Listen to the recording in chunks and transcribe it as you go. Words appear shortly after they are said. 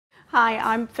Hi,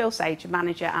 I'm Phil Sage,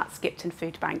 manager at Skipton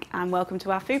Foodbank, and welcome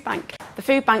to our food bank. The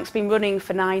food bank's been running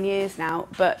for 9 years now,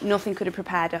 but nothing could have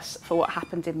prepared us for what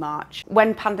happened in March.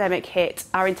 When pandemic hit,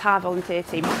 our entire volunteer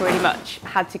team pretty much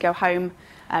had to go home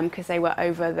because they were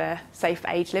over the safe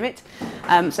age limit.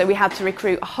 So we had to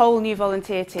recruit a whole new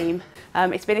volunteer team.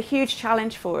 It's been a huge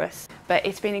challenge for us, but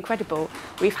it's been incredible.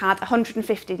 We've had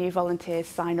 150 new volunteers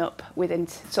sign up within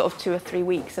sort of 2 or 3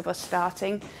 weeks of us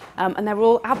starting, and they're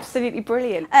all absolutely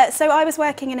brilliant. So I was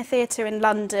working in a theatre in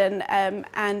London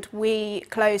and we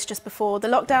closed just before the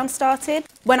lockdown started.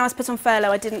 When I was put on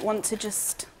furlough, I didn't want to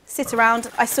just sit around.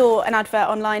 I saw an advert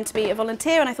online to be a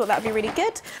volunteer and I thought that would be really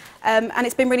good. And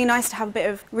it's been really nice to have a bit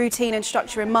of routine and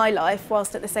structure in my life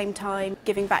whilst at the same time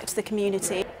giving back to the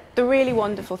community. The really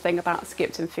wonderful thing about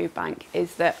Skipton Food Bank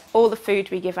is that all the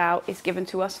food we give out is given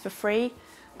to us for free.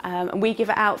 And we give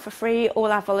it out for free.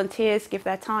 All our volunteers give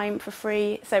their time for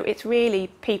free. So it's really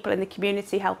people in the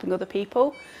community helping other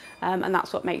people. And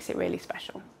that's what makes it really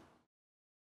special.